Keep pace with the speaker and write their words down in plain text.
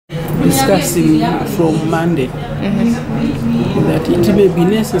discussing from Monday that it may be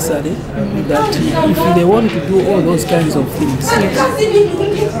necessary that if they want to do all those kinds of things,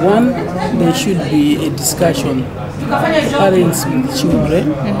 one, there should be a discussion. Parents with children,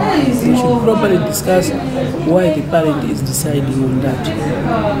 they should properly discuss why the parent is deciding on that.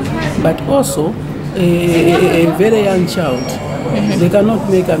 But also, a very young child, they cannot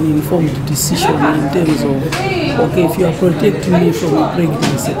make an informed decision in terms of, okay, if you are protecting me from a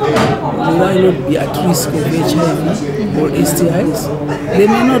pregnancy, will I not be at risk of HIV or STIs? They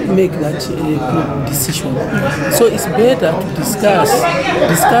may not make that decision. So it's better to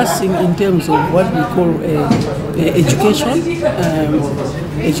discussing in terms of what we call education.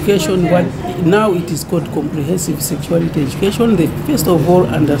 Education, what now it is called comprehensive sexuality education. They first of all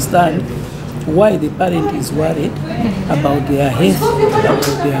understand why the parent is worried about their health, about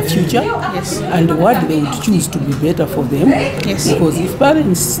their future, and what they would choose to be better for them. Because if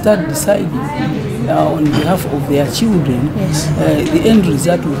parents start deciding on behalf of their children, the end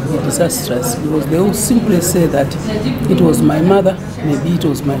result will be disastrous, because they will simply say that it was my mother, maybe it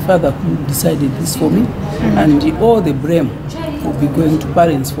was my father who decided this for me, and all the blame will be going to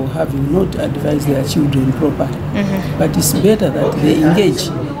parents for having not advised their children properly. But it's better that they engage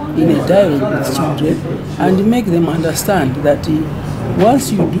in a dialogue with children and make them understand that once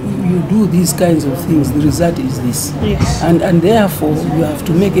you do these kinds of things, the result is this. And therefore you have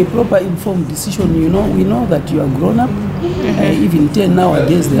to make a proper informed decision. You know, we know that you are grown up. Even 10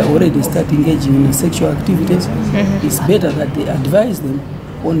 nowadays, they already start engaging in sexual activities. It's better that they advise them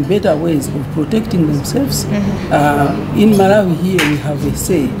on better ways of protecting themselves. In Malawi here we have a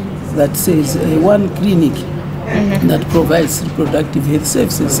say that says one clinic that provides reproductive health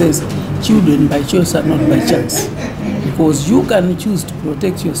services says children by choice are not by chance. Because you can choose to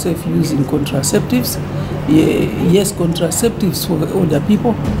protect yourself using contraceptives. Yes, contraceptives for older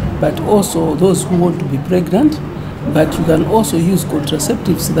people, but also those who want to be pregnant. But you can also use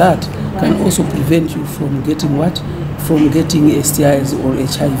contraceptives that can also prevent you from getting what? From getting STIs or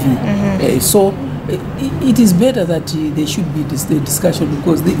HIV. So it is better that there should be this discussion,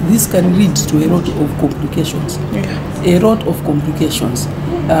 because this can lead to a lot of complications. A lot of complications.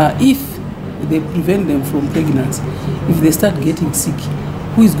 If they prevent them from pregnancy, if they start getting sick,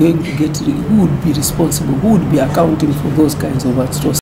 who is going to who would be responsible? Who would be accounting for those kinds of atrocities?